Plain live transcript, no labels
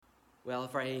Well,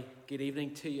 very good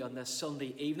evening to you on this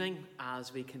Sunday evening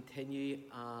as we continue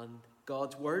on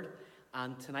God's Word.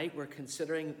 And tonight we're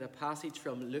considering the passage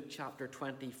from Luke chapter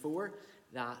 24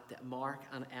 that Mark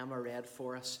and Emma read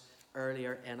for us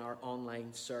earlier in our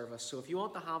online service. So if you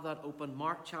want to have that open,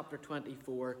 Mark chapter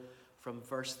 24 from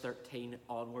verse 13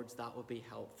 onwards, that would be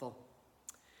helpful.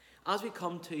 As we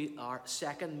come to our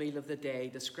second meal of the day,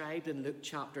 described in Luke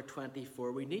chapter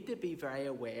 24, we need to be very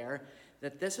aware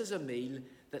that this is a meal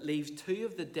that leaves two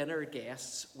of the dinner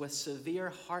guests with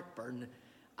severe heartburn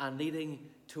and needing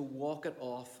to walk it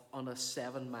off on a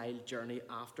 7-mile journey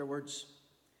afterwards.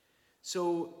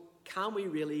 So, can we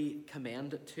really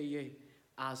commend it to you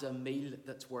as a meal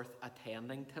that's worth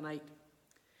attending tonight?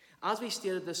 As we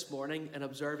stated this morning in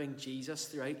observing Jesus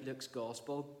throughout Luke's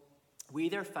Gospel, we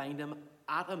either find him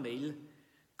at a meal,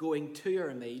 going to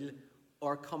a meal,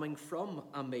 or coming from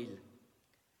a meal.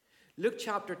 Luke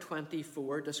chapter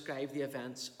 24 describes the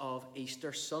events of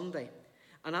Easter Sunday.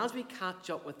 And as we catch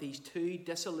up with these two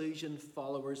disillusioned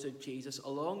followers of Jesus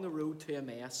along the road to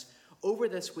Emmaus, over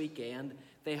this weekend,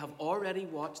 they have already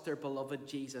watched their beloved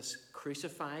Jesus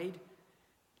crucified,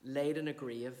 laid in a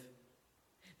grave.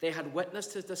 They had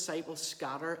witnessed his disciples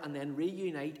scatter and then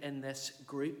reunite in this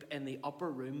group in the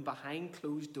upper room behind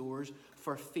closed doors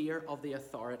for fear of the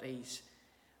authorities.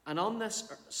 And on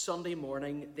this Sunday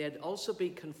morning, they'd also be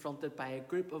confronted by a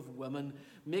group of women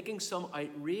making some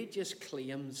outrageous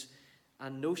claims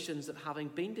and notions that having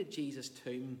been to Jesus'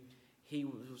 tomb, he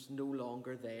was no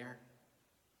longer there.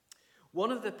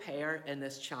 One of the pair in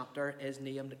this chapter is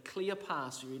named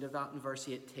Cleopas. We read of that in verse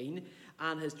 18.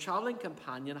 And his travelling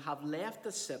companion have left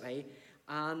the city,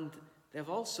 and they've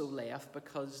also left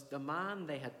because the man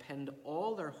they had pinned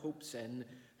all their hopes in,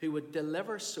 who would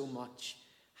deliver so much,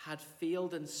 had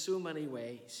failed in so many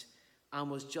ways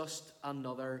and was just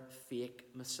another fake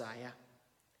Messiah.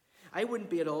 I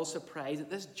wouldn't be at all surprised that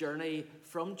this journey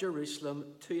from Jerusalem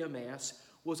to Emmaus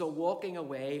was a walking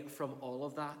away from all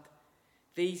of that.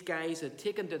 These guys had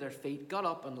taken to their feet, got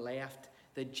up and left.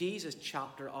 The Jesus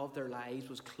chapter of their lives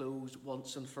was closed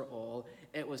once and for all.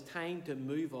 It was time to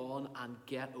move on and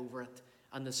get over it.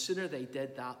 And the sooner they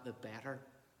did that, the better.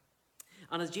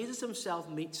 And as Jesus himself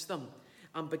meets them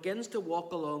and begins to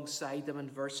walk alongside them in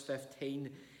verse 15,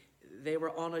 they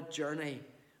were on a journey,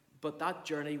 but that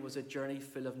journey was a journey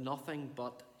full of nothing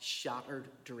but shattered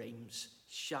dreams.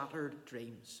 Shattered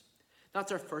dreams.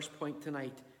 That's our first point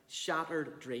tonight,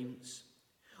 shattered dreams.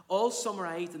 All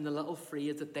summarized in the little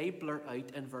phrase that they blurt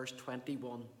out in verse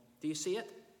 21. Do you see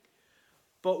it?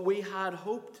 But we had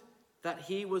hoped that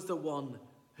he was the one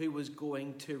who was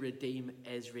going to redeem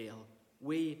Israel.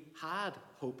 We had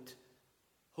hoped.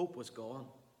 Hope was gone.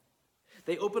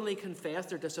 They openly confessed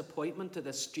their disappointment to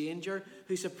this stranger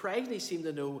who surprisingly seemed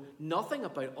to know nothing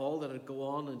about all that had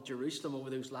gone on in Jerusalem over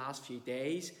those last few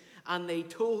days. And they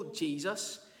told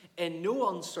Jesus in no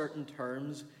uncertain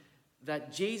terms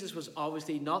that Jesus was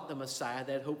obviously not the Messiah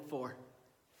they'd hoped for.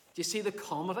 Do you see the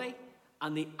comedy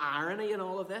and the irony in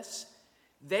all of this?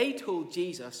 They told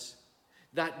Jesus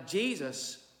that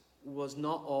Jesus was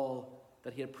not all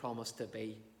that he had promised to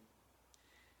be.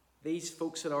 These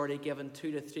folks had already given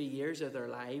 2 to 3 years of their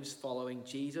lives following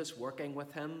Jesus, working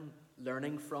with him,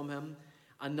 learning from him.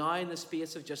 And now in the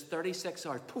space of just 36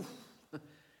 hours, poof,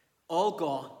 all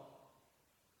gone.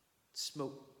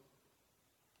 Smoke.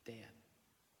 Dead.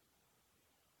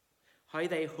 How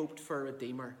they hoped for a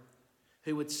Redeemer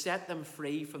who would set them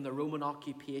free from the Roman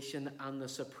occupation and the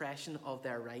suppression of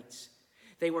their rights.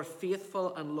 They were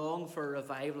faithful and longed for a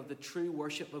revival of the true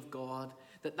worship of God,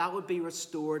 that would be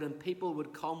restored and people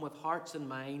would come with hearts and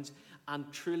minds and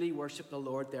truly worship the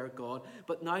Lord their God.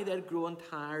 But now they'd grown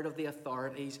tired of the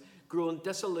authorities, grown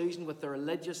disillusioned with the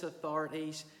religious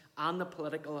authorities and the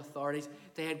political authorities.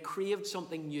 They had craved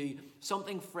something new,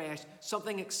 something fresh,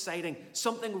 something exciting,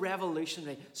 something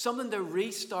revolutionary, something to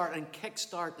restart and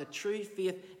kickstart the true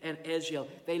faith in Israel.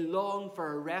 They longed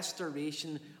for a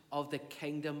restoration of the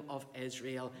kingdom of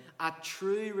Israel, a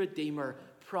true Redeemer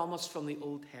promised from the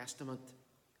Old Testament.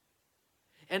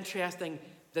 Interesting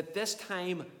that this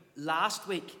time last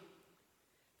week,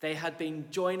 they had been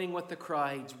joining with the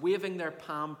crowds, waving their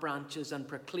palm branches and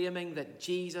proclaiming that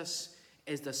Jesus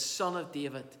is the Son of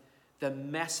David, the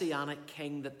Messianic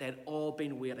King that they'd all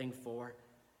been waiting for.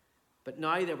 But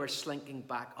now they were slinking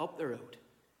back up the road,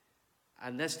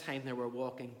 and this time they were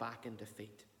walking back in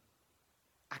defeat.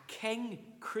 A king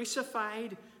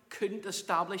crucified couldn't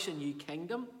establish a new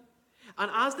kingdom.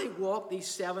 And as they walk these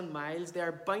 7 miles,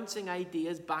 they're bouncing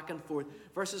ideas back and forth.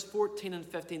 Verses 14 and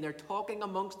 15, they're talking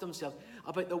amongst themselves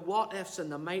about the what-ifs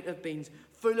and the might-have-beens,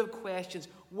 full of questions.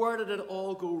 Where did it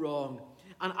all go wrong?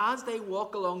 And as they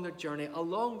walk along their journey,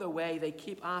 along the way, they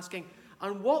keep asking,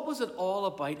 and what was it all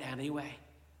about anyway?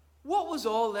 What was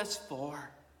all this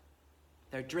for?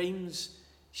 Their dreams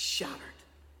shattered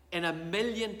in a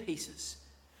million pieces.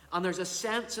 And there's a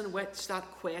sense in which that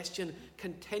question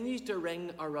continues to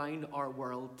ring around our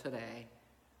world today.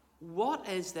 What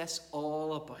is this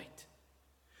all about?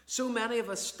 So many of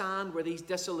us stand where these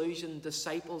disillusioned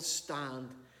disciples stand,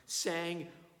 saying,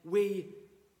 we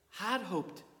had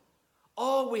hoped.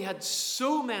 Oh, we had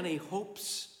so many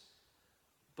hopes.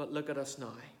 But look at us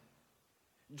now.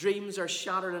 Dreams are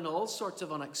shattered in all sorts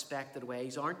of unexpected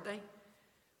ways, aren't they?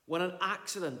 When an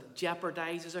accident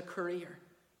jeopardizes a career,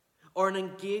 or an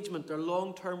engagement or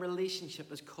long-term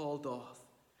relationship is called off,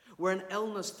 where an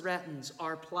illness threatens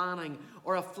our planning,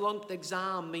 or a flunked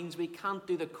exam means we can't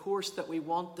do the course that we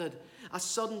wanted, a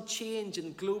sudden change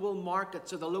in global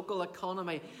markets or the local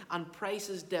economy, and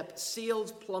prices dip,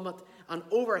 sales plummet, and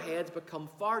overheads become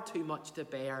far too much to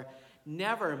bear.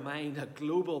 Never mind a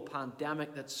global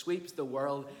pandemic that sweeps the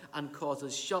world and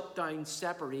causes shutdown,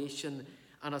 separation,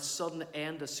 and a sudden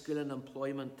end to school and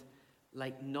employment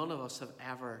like none of us have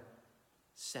ever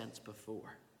sensed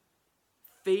before.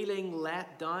 Feeling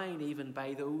let down even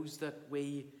by those that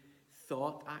we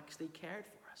thought actually cared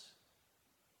for us.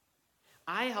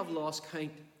 I have lost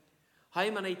count how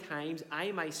many times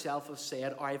I myself have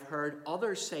said, or I've heard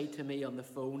others say to me on the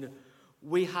phone,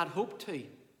 we had hoped to.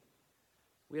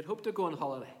 We had hoped to go on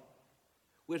holiday.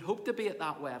 We had hoped to be at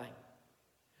that wedding.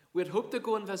 We had hoped to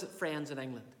go and visit friends in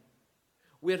England.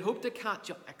 We had hoped to catch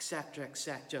up, etc.,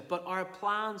 etc. But our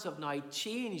plans have now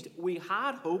changed. We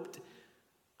had hoped,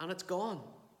 and it's gone.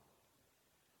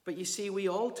 But you see, we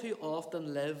all too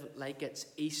often live like it's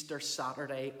Easter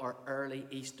Saturday or early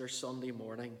Easter Sunday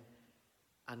morning,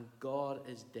 and God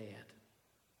is dead.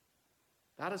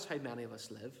 That is how many of us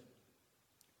live.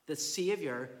 The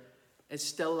Saviour is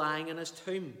still lying in his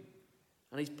tomb,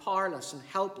 and he's powerless and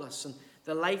helpless, and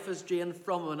the life is drained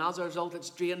from him, and as a result it's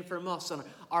drained from us, and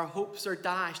our hopes are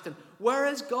dashed. And where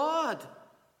is God?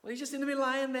 Well, he just seemed to be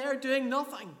lying there doing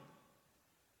nothing.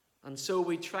 And so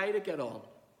we try to get on,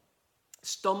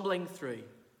 stumbling through,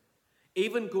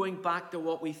 even going back to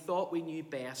what we thought we knew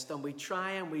best, and we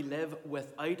try and we live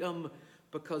without him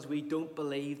because we don't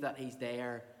believe that he's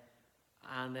there,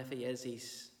 and if he is,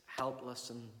 he's helpless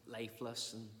and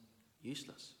lifeless and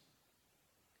useless.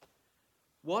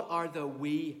 What are the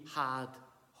we had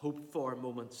hoped for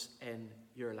moments in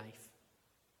your life?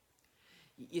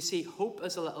 You see, hope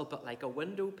is a little bit like a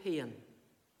window pane.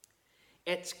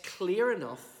 It's clear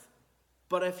enough,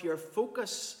 but if your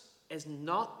focus is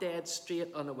not dead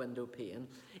straight on a window pane,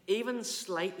 even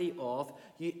slightly off,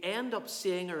 you end up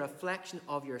seeing a reflection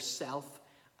of yourself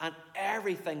and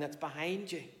everything that's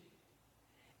behind you,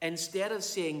 instead of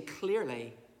seeing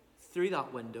clearly through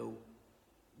that window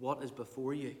what is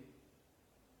before you.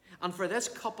 And for this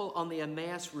couple on the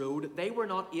Emmaus Road, they were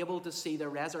not able to see the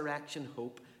resurrection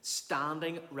hope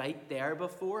standing right there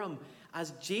before them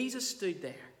as Jesus stood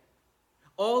there.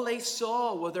 All they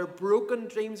saw were their broken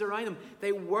dreams around them.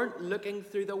 They weren't looking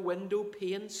through the window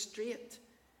pane straight.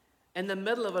 In the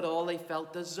middle of it all, they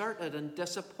felt deserted and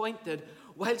disappointed,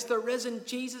 whilst the risen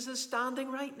Jesus is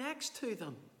standing right next to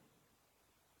them.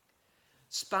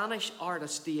 Spanish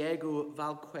artist Diego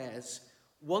Velázquez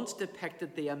once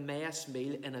depicted the Emmaus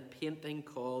meal in a painting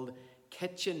called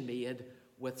Kitchen Maid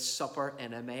with Supper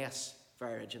in Emmaus,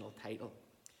 very original title.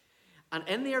 And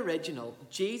in the original,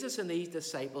 Jesus and these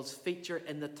disciples feature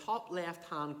in the top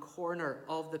left-hand corner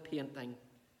of the painting.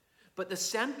 But the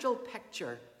central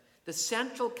picture, the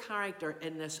central character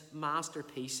in this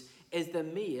masterpiece is the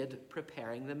maid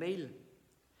preparing the meal.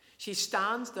 She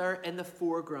stands there in the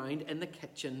foreground in the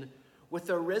kitchen with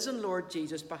the risen Lord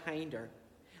Jesus behind her.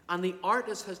 And the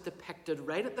artist has depicted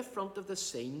right at the front of the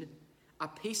scene a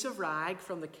piece of rag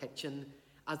from the kitchen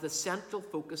as the central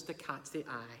focus to catch the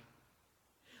eye.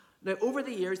 Now, over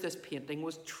the years, this painting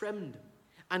was trimmed,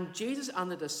 and Jesus and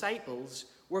the disciples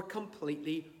were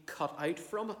completely cut out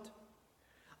from it,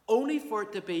 only for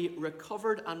it to be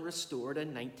recovered and restored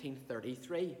in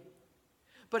 1933.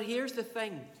 But here's the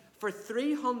thing. For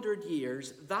 300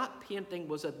 years, that painting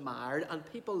was admired, and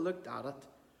people looked at it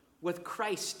with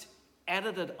Christ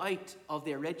edited out of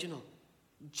the original.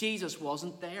 Jesus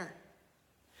wasn't there.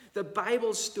 The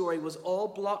Bible story was all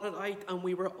blotted out, and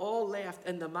we were all left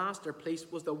in the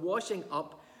masterpiece was the washing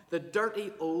up the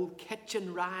dirty old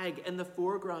kitchen rag in the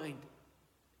foreground.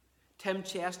 Tim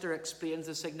Chester explains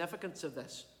the significance of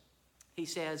this. He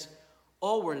says,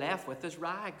 all we're left with is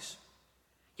rags.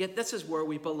 Yet this is where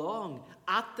we belong,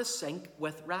 at the sink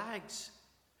with rags.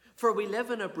 For we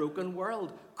live in a broken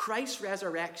world. Christ's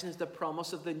resurrection is the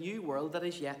promise of the new world that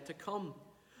is yet to come.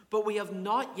 but we have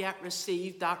not yet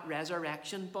received that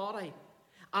resurrection body.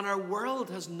 And our world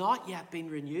has not yet been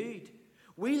renewed.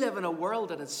 We live in a world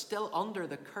that is still under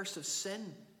the curse of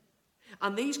sin.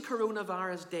 And these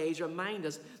coronavirus days remind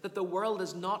us that the world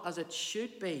is not as it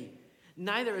should be,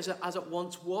 neither is it as it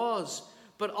once was.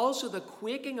 But also the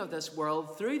quaking of this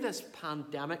world through this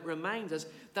pandemic reminds us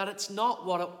that it's not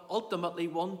what it ultimately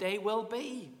one day will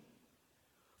be.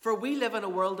 For we live in a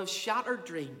world of shattered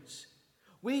dreams.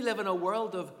 We live in a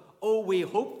world of, we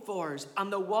hope fors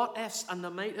and the what ifs and the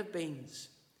might have beens.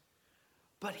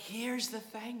 But here's the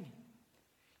thing.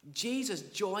 Jesus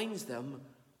joins them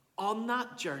on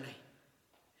that journey.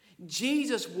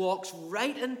 Jesus walks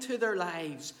right into their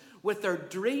lives with their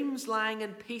dreams lying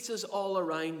in pieces all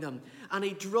around them. And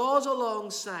he draws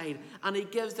alongside and he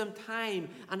gives them time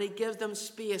and he gives them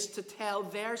space to tell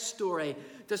their story,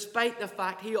 despite the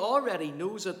fact he already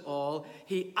knows it all.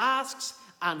 He asks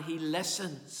and he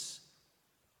listens.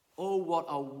 Oh, what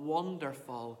a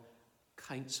wonderful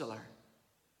counselor.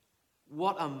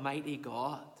 What a mighty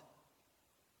God.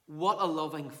 What a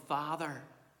loving Father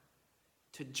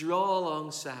to draw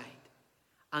alongside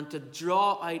and to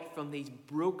draw out from these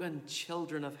broken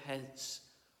children of his.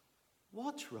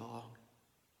 What's wrong?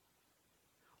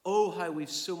 Oh, how we've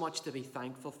so much to be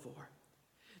thankful for.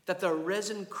 That the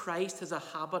risen Christ has a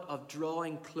habit of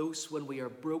drawing close when we are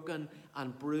broken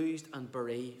and bruised and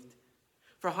bereaved.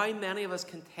 For how many of us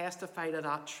can testify to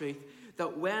that truth,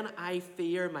 that when I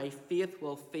fear my faith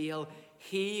will fail,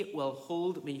 he will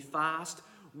hold me fast.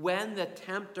 When the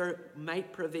tempter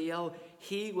might prevail,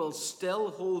 he will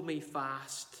still hold me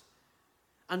fast.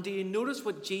 And do you notice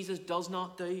what Jesus does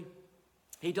not do?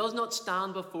 He does not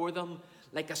stand before them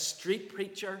like a street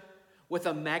preacher with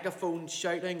a megaphone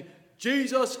shouting,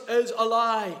 Jesus is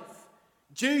alive!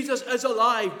 Jesus is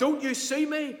alive! Don't you see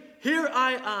me? Here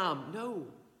I am! No.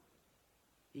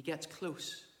 He gets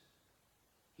close.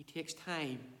 He takes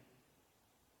time.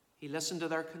 He listens to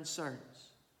their concerns.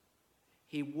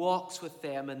 He walks with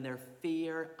them in their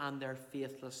fear and their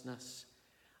faithlessness.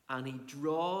 And he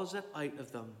draws it out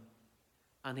of them.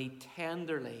 And he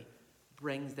tenderly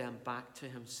brings them back to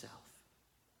himself.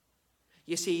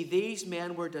 You see, these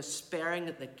men were despairing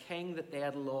that the king that they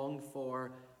had longed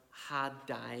for had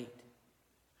died.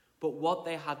 But what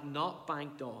they had not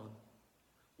banked on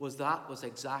was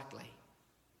exactly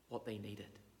what they needed.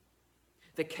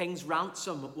 The king's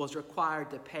ransom was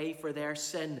required to pay for their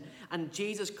sin. And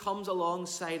Jesus comes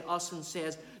alongside us and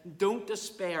says, don't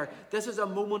despair. This is a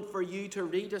moment for you to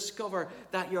rediscover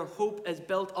that your hope is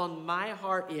built on my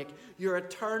heartache. Your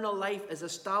eternal life is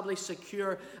established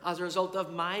secure as a result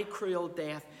of my cruel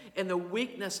death. In the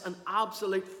weakness and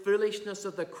absolute foolishness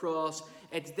of the cross,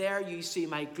 it's there you see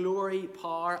my glory,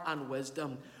 power, and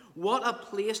wisdom. What a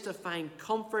place to find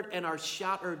comfort in our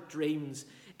shattered dreams,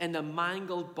 in the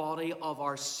mangled body of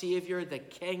our Savior, the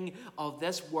King of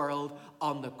this world,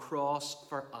 on the cross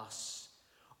for us.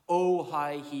 Oh,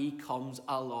 how he comes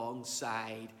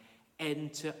alongside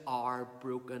into our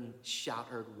broken,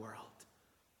 shattered world.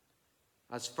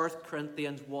 As 1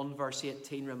 Corinthians 1 verse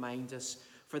 18 reminds us,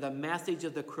 for the message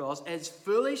of the cross is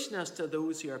foolishness to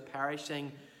those who are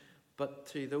perishing, but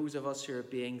to those of us who are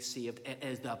being saved, it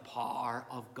is the power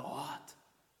of God.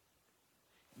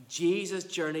 Jesus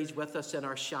journeys with us in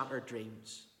our shattered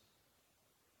dreams.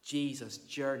 Jesus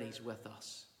journeys with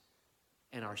us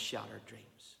in our shattered dreams.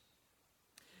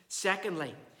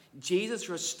 Secondly, Jesus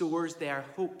restores their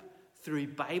hope through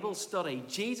Bible study.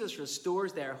 Jesus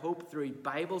restores their hope through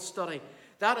Bible study.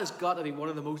 That has got to be one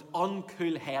of the most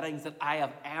uncool headings that I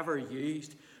have ever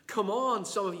used. Come on,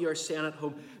 some of you are saying at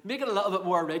home, make it a little bit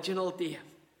more original, Dave.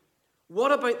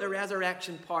 What about the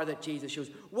resurrection power that Jesus shows?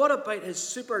 What about his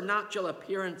supernatural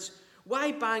appearance?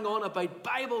 Why bang on about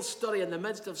Bible study in the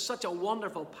midst of such a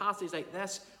wonderful passage like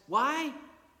this? Why?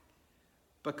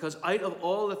 Because out of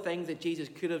all the things that Jesus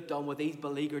could have done with these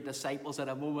beleaguered disciples at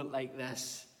a moment like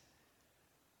this,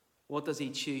 what does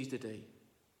he choose to do?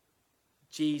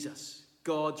 Jesus,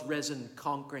 God's risen,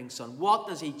 conquering Son. What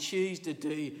does he choose to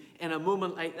do in a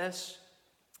moment like this?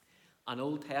 An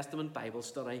Old Testament Bible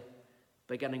study,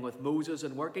 beginning with Moses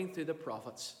and working through the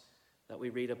prophets that we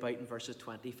read about in verses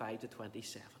 25 to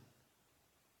 27.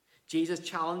 Jesus'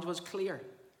 challenge was clear.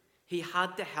 He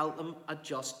had to help them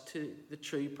adjust to the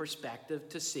true perspective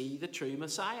to see the true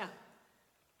Messiah.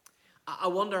 I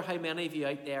wonder how many of you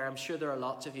out there, I'm sure there are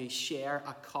lots of you, share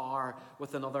a car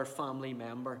with another family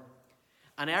member.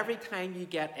 And every time you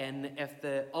get in, if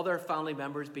the other family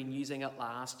member's been using it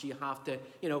last, you have to,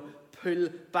 pull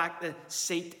back the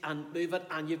seat and move it,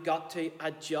 and you've got to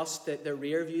adjust the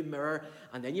rear view mirror,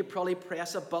 and then you probably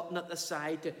press a button at the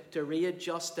side to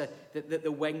readjust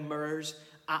the wing mirrors,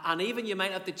 And even you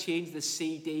might have to change the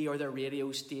CD or the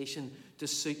radio station to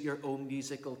suit your own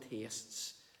musical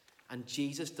tastes. And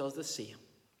Jesus does the same.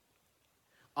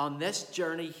 On this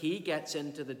journey, he gets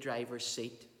into the driver's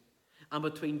seat, and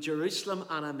between Jerusalem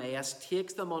and Emmaus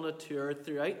takes them on a tour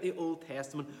throughout the Old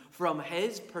Testament from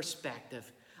his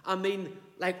perspective. I mean,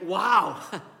 like, wow,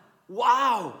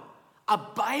 wow, a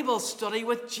Bible study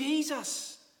with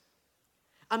Jesus.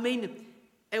 I mean,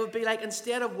 it would be like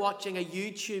instead of watching a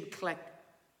YouTube clip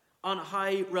on how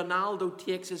Ronaldo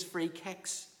takes his free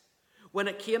kicks, when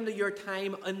it came to your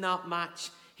time in that match,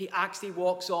 he actually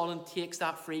walks on and takes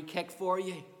that free kick for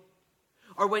you.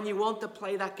 Or when you want to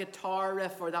play that guitar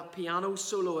riff or that piano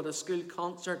solo at a school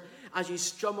concert, as you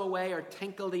strum away or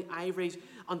tinkle the ivories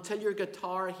until your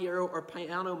guitar hero or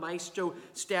piano maestro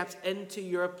steps into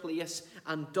your place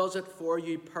and does it for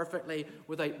you perfectly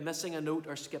without missing a note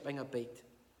or skipping a beat.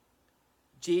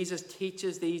 Jesus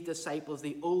teaches these disciples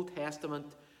the Old Testament,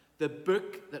 the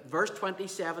book that verse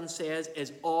 27 says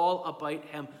is all about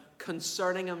him,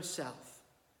 concerning himself.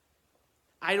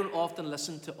 I don't often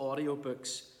listen to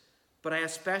audiobooks, but I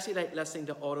especially like listening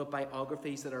to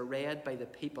autobiographies that are read by the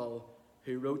people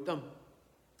who wrote them,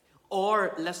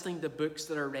 or listening to books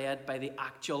that are read by the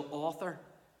actual author.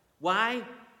 Why?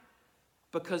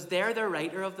 Because they're the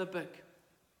writer of the book.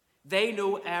 They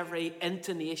know every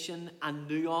intonation and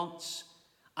nuance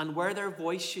and where their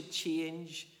voice should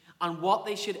change and what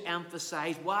they should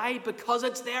emphasize. Why? Because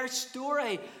it's their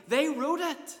story. They wrote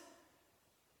it.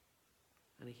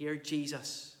 And here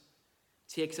Jesus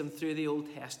takes them through the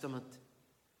Old Testament,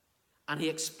 and he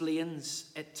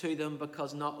explains it to them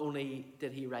because not only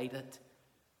did he write it,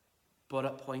 but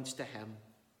it points to him.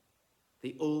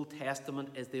 The Old Testament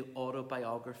is the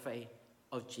autobiography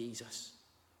of Jesus,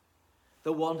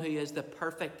 the one who is the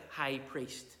perfect high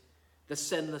priest, the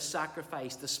sinless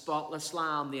sacrifice, the spotless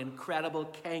lamb, the incredible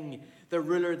king, the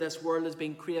ruler this world has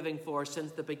been craving for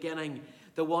since the beginning,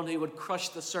 the one who would crush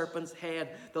the serpent's head,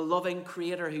 the loving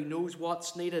creator who knows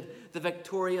what's needed, the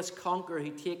victorious conqueror who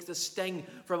takes the sting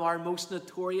from our most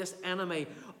notorious enemy.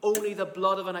 Only the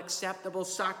blood of an acceptable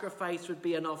sacrifice would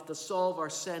be enough to solve our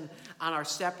sin and our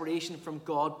separation from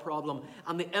God problem.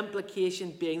 And the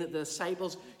implication being that the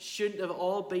disciples shouldn't have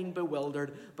all been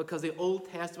bewildered, because the Old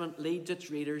Testament leads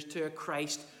its readers to a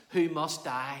Christ who must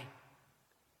die.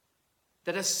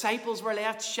 The disciples were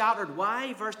left shattered.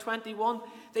 Why? Verse 21,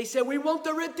 they said, we want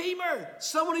the Redeemer,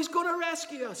 someone who's going to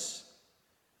rescue us.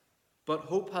 But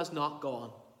hope has not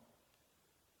gone,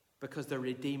 because the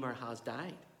Redeemer has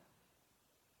died.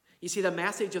 You see, the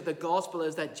message of the gospel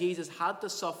is that Jesus had to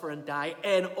suffer and die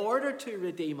in order to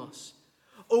redeem us.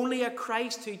 Only a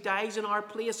Christ who dies in our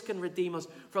place can redeem us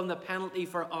from the penalty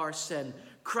for our sin.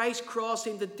 Christ's cross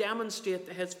seemed to demonstrate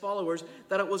to his followers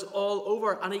that it was all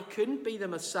over and he couldn't be the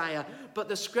Messiah. But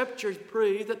the scriptures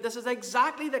prove that this is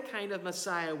exactly the kind of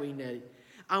Messiah we need.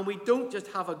 And we don't just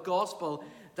have a gospel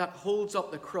that holds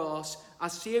up the cross. A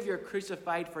Saviour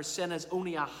crucified for sin is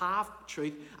only a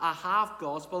half-truth, a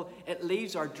half-gospel. It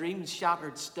leaves our dreams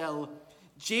shattered still.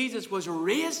 Jesus was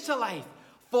raised to life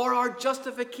for our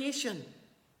justification.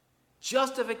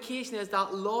 Justification is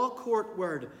that law court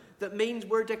word that means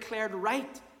we're declared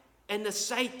right in the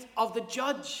sight of the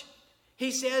judge. He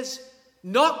says,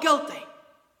 not guilty,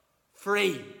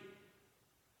 free.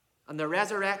 And the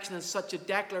resurrection is such a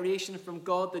declaration from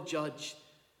God the judge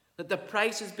that the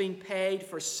price has been paid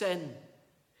for sin.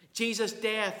 Jesus'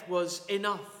 death was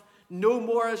enough. No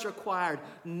more is required.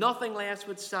 Nothing less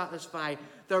would satisfy.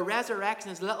 The resurrection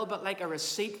is a little bit like a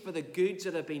receipt for the goods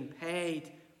that have been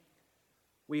paid.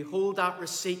 We hold that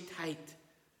receipt tight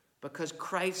because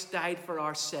Christ died for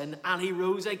our sin and he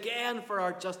rose again for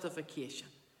our justification.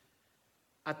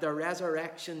 At the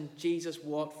resurrection, Jesus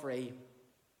walked free.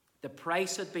 The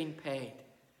price had been paid.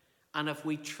 And if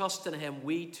we trust in him,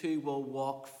 we too will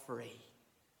walk free.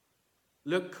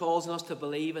 Luke calls on us to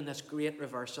believe in this great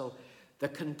reversal. The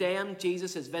condemned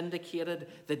Jesus is vindicated.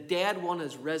 The dead one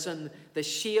is risen. The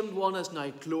shamed one is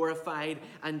now glorified.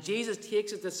 And Jesus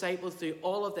takes his disciples through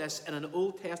all of this in an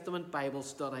Old Testament Bible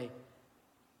study.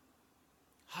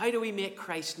 How do we make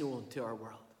Christ known to our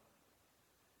world?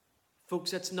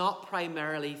 Folks, it's not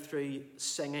primarily through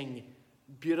singing,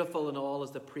 beautiful and all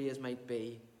as the praise might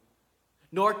be,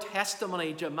 nor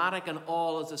testimony, dramatic and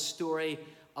all as the story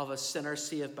of a sinner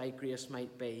saved by grace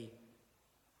might be,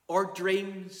 or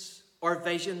dreams, or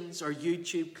visions, or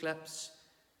YouTube clips,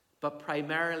 but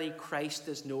primarily Christ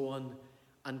is known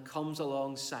and comes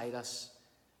alongside us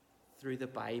through the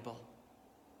Bible.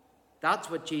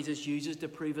 That's what Jesus uses to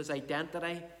prove his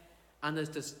identity and is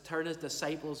to turn his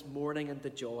disciples' mourning into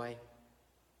joy.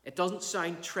 It doesn't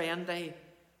sound trendy,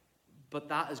 but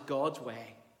that is God's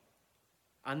way.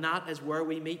 And that is where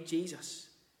we meet Jesus.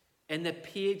 In the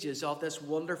pages of this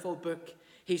wonderful book,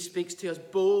 he speaks to us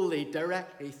boldly,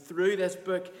 directly through this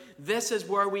book. This is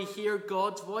where we hear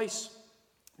God's voice,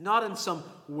 not in some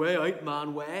way out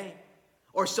man way,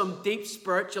 or some deep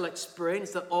spiritual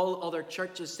experience that all other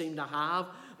churches seem to have,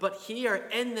 but here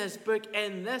in this book,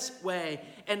 in this way.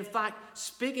 In fact,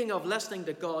 speaking of listening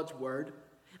to God's word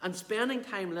and spending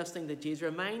time listening to Jesus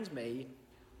reminds me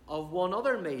of one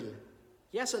other meal.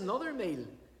 Yes, another meal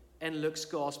in Luke's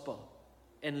Gospel,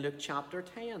 in Luke chapter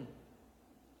 10.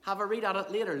 Have a read at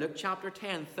it later, Luke chapter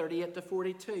 10, 38 to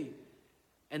 42,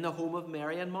 in the home of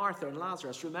Mary and Martha and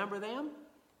Lazarus. Remember them?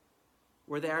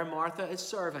 Where there Martha is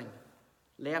serving,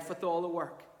 left with all the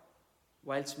work,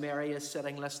 whilst Mary is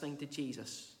sitting listening to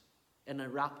Jesus in a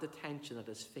rapt attention at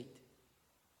his feet.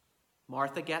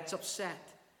 Martha gets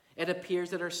upset. It appears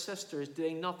that her sister is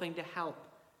doing nothing to help,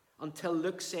 until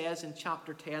Luke says in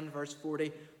chapter 10, verse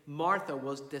 40, Martha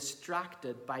was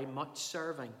distracted by much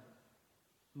serving.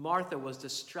 Martha was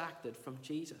distracted from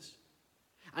Jesus.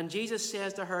 And Jesus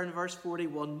says to her in verse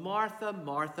 41, Martha,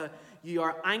 Martha, you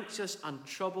are anxious and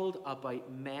troubled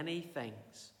about many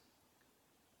things.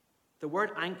 The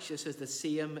word anxious is the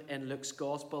same in Luke's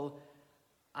Gospel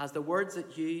as the words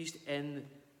that used in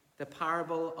the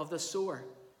parable of the sower,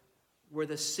 where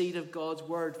the seed of God's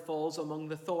word falls among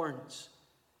the thorns.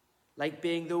 Like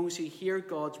being those who hear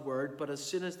God's word, but as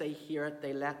soon as they hear it,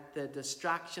 they let the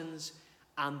distractions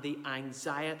and the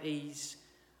anxieties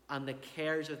and the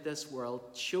cares of this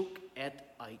world choke it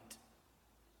out.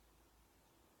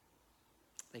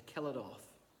 They kill it off.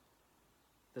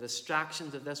 The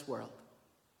distractions of this world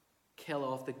kill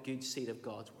off the good seed of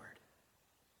God's word.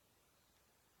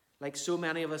 Like so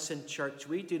many of us in church,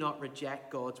 we do not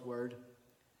reject God's word,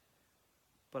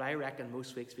 but I reckon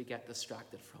most weeks we get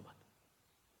distracted from it.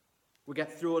 We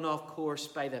get thrown off course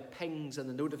by the pings and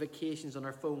the notifications on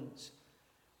our phones.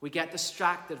 We get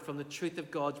distracted from the truth of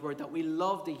God's word that we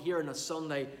love to hear on a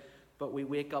Sunday, but we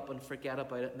wake up and forget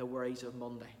about it in the worries of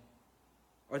Monday.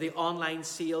 Or the online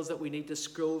sales that we need to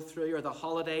scroll through, or the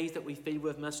holidays that we feel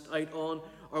we've missed out on,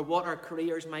 or what our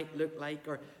careers might look like,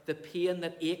 or the pain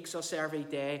that aches us every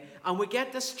day. And we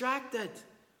get distracted.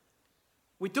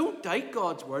 We don't doubt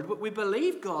God's word, but we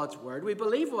believe God's word. We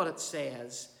believe what it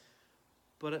says.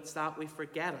 But it's that we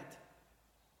forget it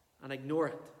and ignore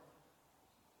it.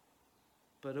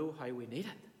 But oh, how we need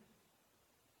it.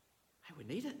 How we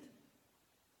need it.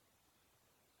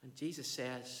 And Jesus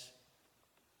says,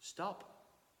 stop.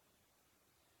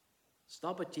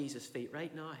 Stop at Jesus' feet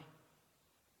right now.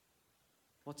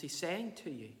 What's he saying to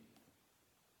you?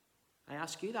 I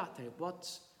ask you that now.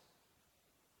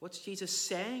 What's Jesus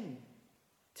saying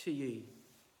to you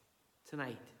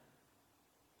tonight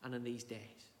and in these days?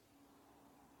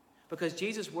 Because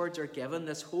Jesus' words are given,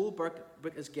 this whole book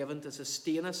is given to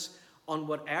sustain us on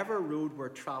whatever road we're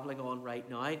traveling on right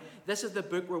now. This is the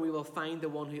book where we will find the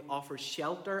one who offers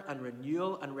shelter and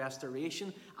renewal and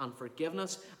restoration and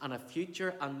forgiveness and a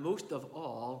future, and most of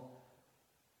all,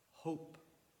 hope.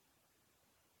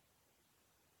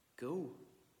 Go.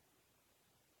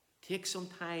 Take some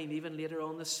time, even later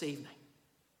on this evening,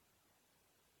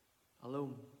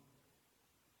 alone,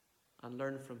 and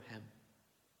learn from him.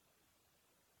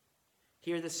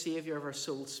 Hear the Saviour of our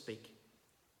souls speak.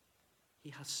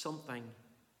 He has something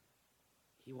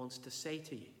he wants to say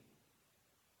to you.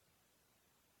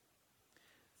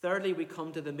 Thirdly, we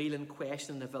come to the meal in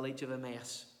question in the village of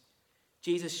Emmaus.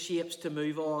 Jesus shapes to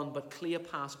move on, but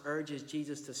Cleopas urges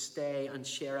Jesus to stay and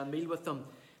share a meal with them.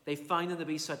 They find them to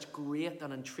be such great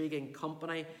and intriguing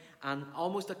company and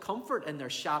almost a comfort in their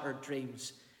shattered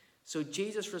dreams. So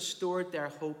Jesus restored their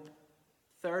hope,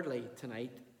 thirdly,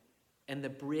 tonight, in the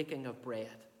breaking of bread.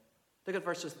 Look at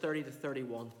verses 30 to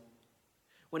 31.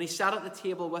 When he sat at the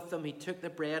table with them, he took the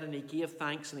bread and he gave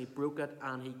thanks and he broke it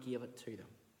and he gave it to them.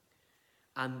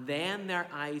 And then their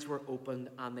eyes were opened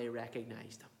and they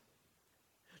recognized him.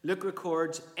 Luke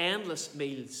records endless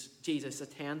meals Jesus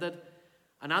attended.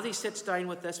 And as he sits down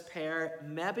with this pair,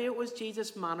 maybe it was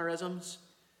Jesus' mannerisms.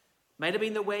 Might have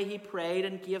been the way he prayed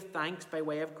and gave thanks by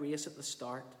way of grace at the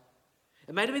start.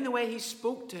 It might have been the way he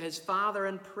spoke to his Father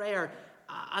in prayer,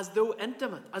 as though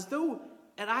intimate, as though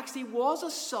it actually was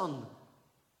a son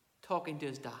talking to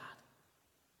his dad.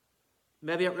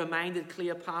 Maybe it reminded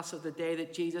Cleopas of the day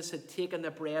that Jesus had taken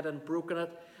the bread and broken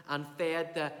it and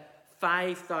fed the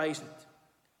 5,000,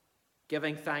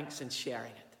 giving thanks and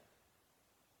sharing it.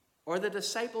 Or the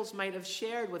disciples might have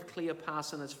shared with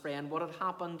Cleopas and his friend what had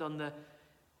happened on the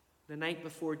night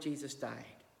before Jesus died,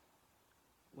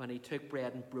 when he took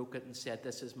bread and broke it and said,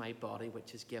 "This is my body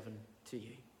which is given to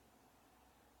you."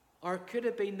 Or it could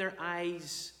have been their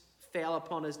eyes fell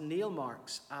upon his nail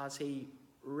marks as he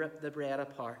ripped the bread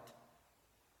apart.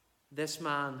 This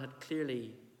man had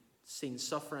clearly seen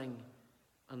suffering,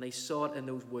 and they saw it in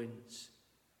those wounds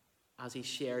as he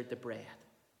shared the bread.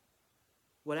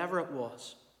 Whatever it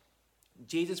was,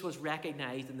 Jesus was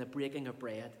recognized in the breaking of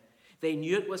bread. They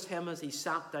knew it was him as he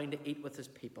sat down to eat with his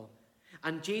people.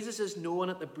 And Jesus is known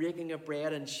at the breaking of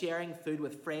bread and sharing food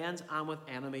with friends and with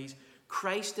enemies.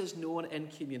 Christ is known in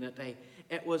community.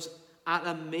 It was at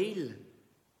a meal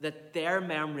that their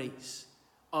memories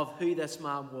of who this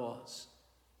man was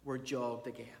were jogged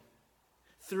again.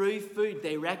 Through food,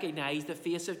 they recognized the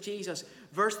face of Jesus.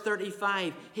 Verse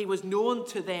 35, he was known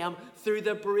to them through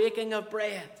the breaking of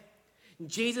bread.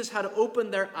 Jesus had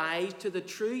opened their eyes to the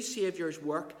true Saviour's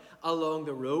work along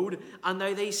the road, and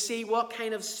now they see what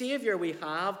kind of Saviour we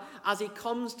have as he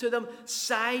comes to them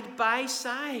side by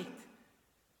side.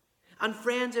 And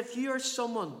friends, if you are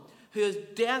someone who is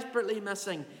desperately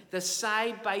missing the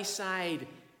side-by-side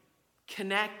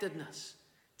connectedness,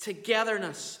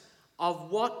 togetherness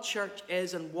of what church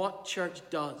is and what church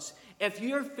does, if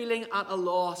you're feeling at a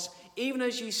loss, even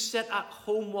as you sit at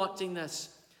home watching this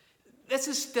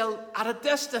is still at a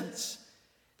distance.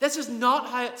 This is not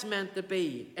how it's meant to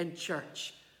be in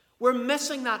church. We're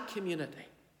missing that community.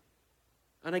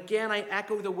 And again, I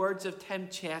echo the words of Tim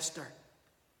Chester.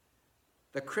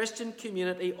 The Christian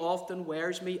community often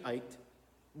wears me out,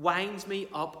 winds me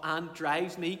up, and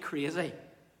drives me crazy.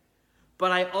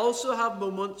 But I also have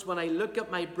moments when I look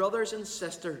at my brothers and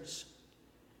sisters,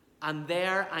 and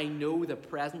there I know the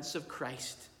presence of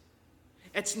Christ.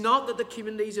 It's not that the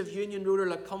communities of Union Road or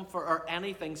La Comfort are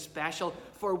anything special,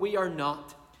 for we are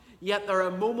not. Yet there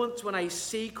are moments when I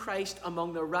see Christ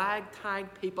among the ragtag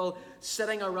people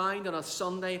sitting around on a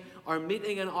Sunday or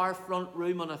meeting in our front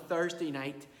room on a Thursday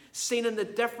night, seeing in the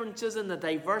differences and the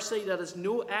diversity that has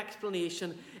no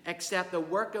explanation except the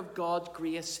work of God's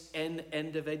grace in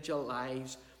individual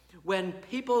lives. When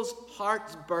people's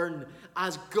hearts burn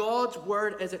as God's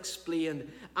word is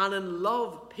explained, and in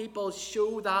love people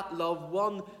show that love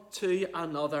one to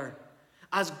another.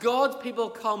 As God's people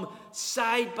come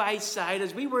side by side,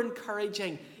 as we were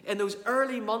encouraging in those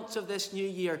early months of this new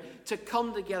year to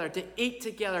come together, to eat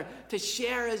together, to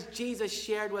share as Jesus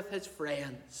shared with his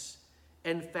friends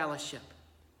in fellowship.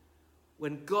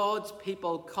 When God's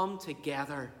people come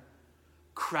together,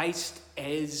 Christ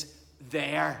is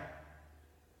there.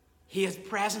 He is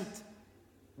present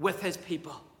with his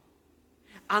people.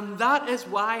 And that is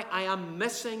why I am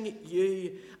missing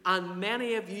you, and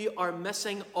many of you are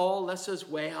missing all this as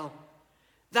well.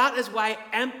 That is why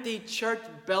empty church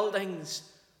buildings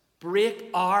break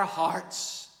our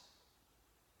hearts.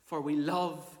 For we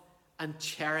love and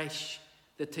cherish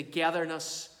the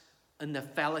togetherness and the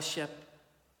fellowship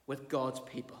with God's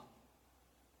people.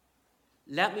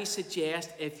 Let me suggest,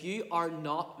 if you are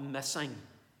not missing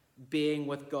being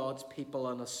with God's people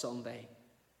on a Sunday,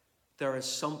 there is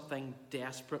something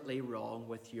desperately wrong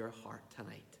with your heart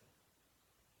tonight.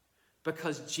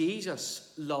 Because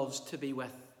Jesus loves to be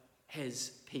with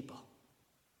his people,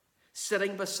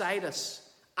 sitting beside us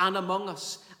and among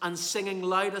us and singing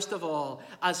loudest of all.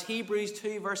 As Hebrews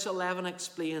 2 verse 11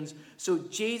 explains, so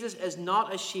Jesus is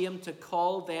not ashamed to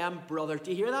call them brothers.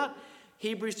 Do you hear that?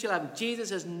 Hebrews 2:11.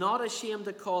 Jesus is not ashamed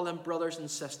to call them brothers and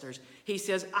sisters. He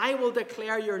says, I will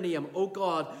declare your name, O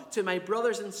God, to my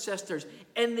brothers and sisters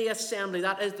in the assembly.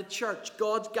 That is the church,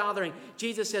 God's gathering.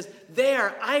 Jesus says,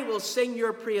 there I will sing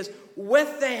your praise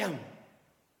with them.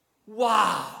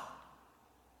 Wow.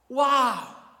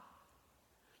 Wow.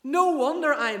 No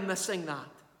wonder I'm missing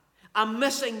that. I'm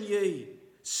missing you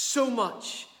so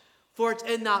much. For it's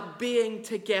in that being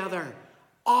together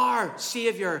our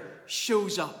Saviour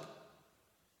shows up.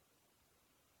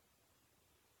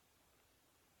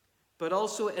 But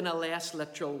also in a less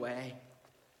literal way.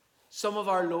 Some of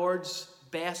our Lord's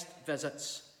best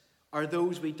visits are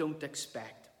those we don't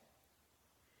expect.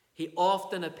 He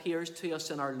often appears to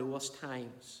us in our lowest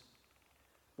times.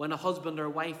 When a husband or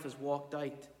wife has walked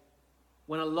out.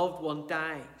 When a loved one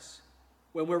dies.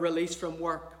 When we're released from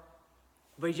work.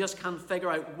 We just can't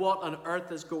figure out what on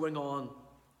earth is going on.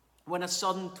 When a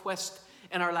sudden twist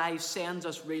in our lives sends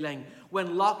us reeling. When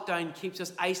lockdown keeps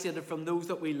us isolated from those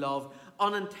that we love.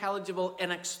 Unintelligible,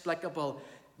 inexplicable.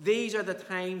 These are the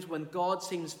times when God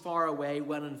seems far away,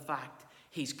 when in fact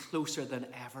he's closer than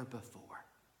ever before.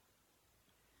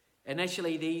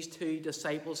 Initially, these two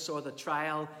disciples saw the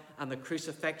trial and the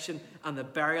crucifixion and the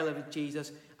burial of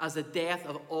Jesus as the death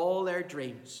of all their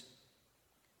dreams.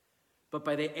 But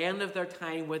by the end of their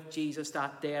time with Jesus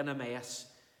that day in Emmaus,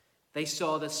 they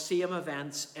saw the same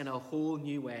events in a whole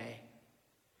new way.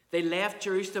 They left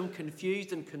Jerusalem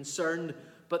confused and concerned,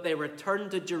 but they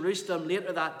returned to Jerusalem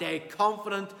later that day,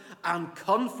 confident and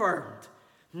confirmed.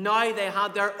 Now they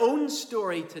had their own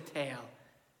story to tell.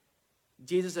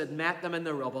 Jesus had met them in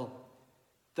the rubble.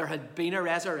 There had been a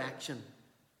resurrection.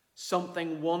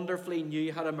 Something wonderfully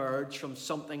new had emerged from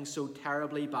something so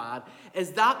terribly bad.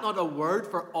 Is that not a word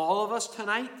for all of us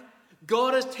tonight?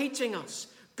 God is teaching us.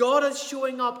 God is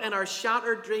showing up in our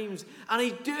shattered dreams, and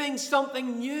He's doing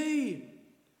something new.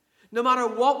 No matter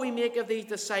what we make of these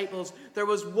disciples, there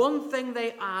was one thing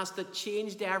they asked that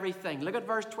changed everything. Look at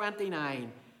verse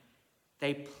 29.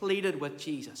 They pleaded with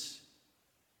Jesus.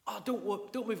 Oh,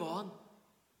 don't move on.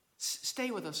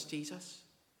 Stay with us, Jesus.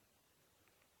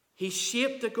 He's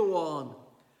shaped to go on,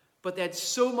 but they had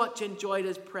so much enjoyed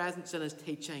His presence and His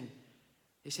teaching.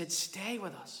 They said, stay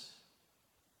with us.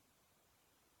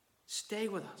 Stay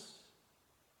with us.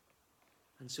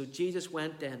 And so Jesus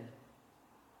went in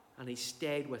and He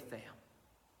stayed with them.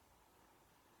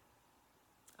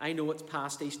 I know it's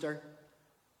past Easter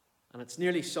and it's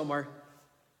nearly summer,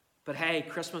 but hey,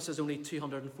 Christmas is only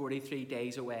 243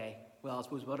 days away. Well, I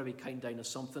suppose we ought to be counting down to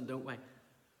something, don't we?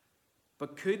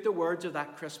 But could the words of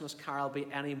that Christmas carol be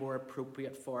any more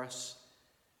appropriate for us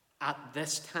at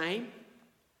this time?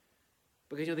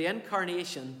 Because, the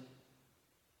incarnation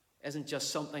isn't just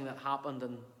something that happened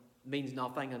and means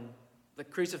nothing, and the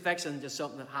crucifixion isn't just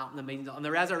something that happened and means nothing, and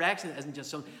the resurrection isn't just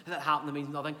something that happened and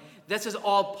means nothing. This is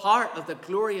all part of the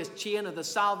glorious chain of the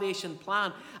salvation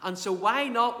plan. And so why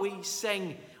not we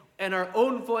sing in our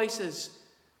own voices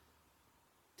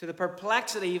to the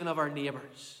perplexity even of our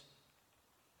neighbours?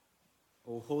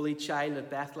 O holy child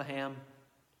of Bethlehem,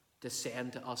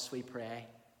 descend to us, we pray.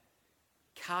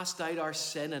 Cast out our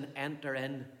sin and enter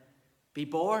in. Be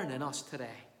born in us today.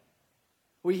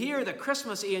 We hear the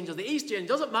Christmas angels, the Easter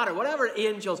angels, doesn't matter, whatever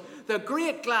angels, the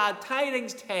great glad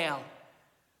tidings tell.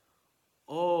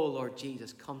 Oh, Lord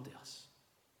Jesus, come to us.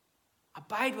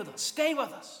 Abide with us. Stay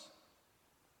with us.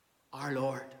 Our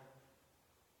Lord,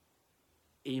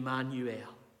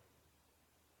 Emmanuel.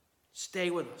 Stay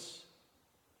with us.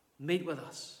 Meet with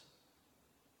us.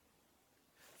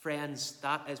 Friends,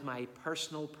 that is my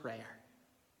personal prayer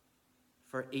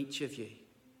for each of you.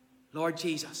 Lord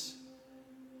Jesus,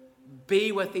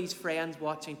 be with these friends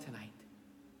watching tonight.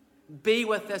 Be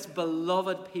with this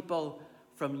beloved people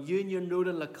from Union Road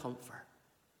and LeComfort.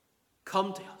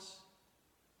 Come to us.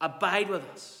 Abide with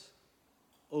us,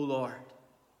 O Lord,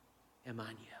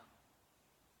 Emmanuel.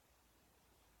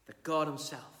 That God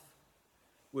Himself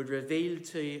would reveal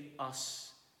to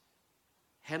us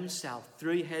Himself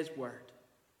through His word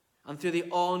and through the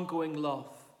ongoing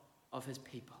love of His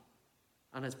people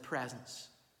and His presence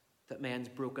that mends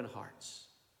broken hearts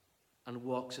and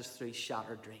walks us through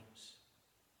shattered dreams.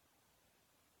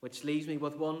 Which leaves me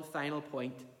with one final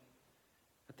point.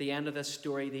 At the end of this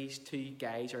story, these two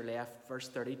guys are left, verse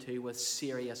 32, with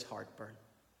serious heartburn.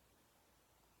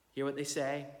 Hear what they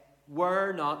say?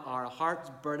 Were not our hearts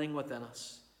burning within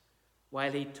us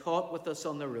while He taught with us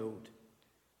on the road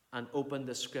and opened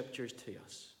the Scriptures to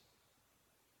us?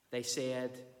 They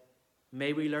said,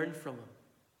 may we learn from Him,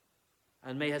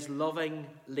 and may His loving,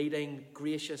 leading,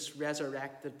 gracious,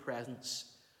 resurrected presence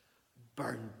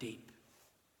burn deep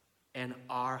in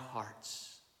our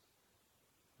hearts,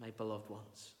 my beloved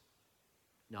ones,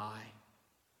 now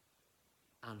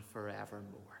and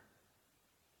forevermore.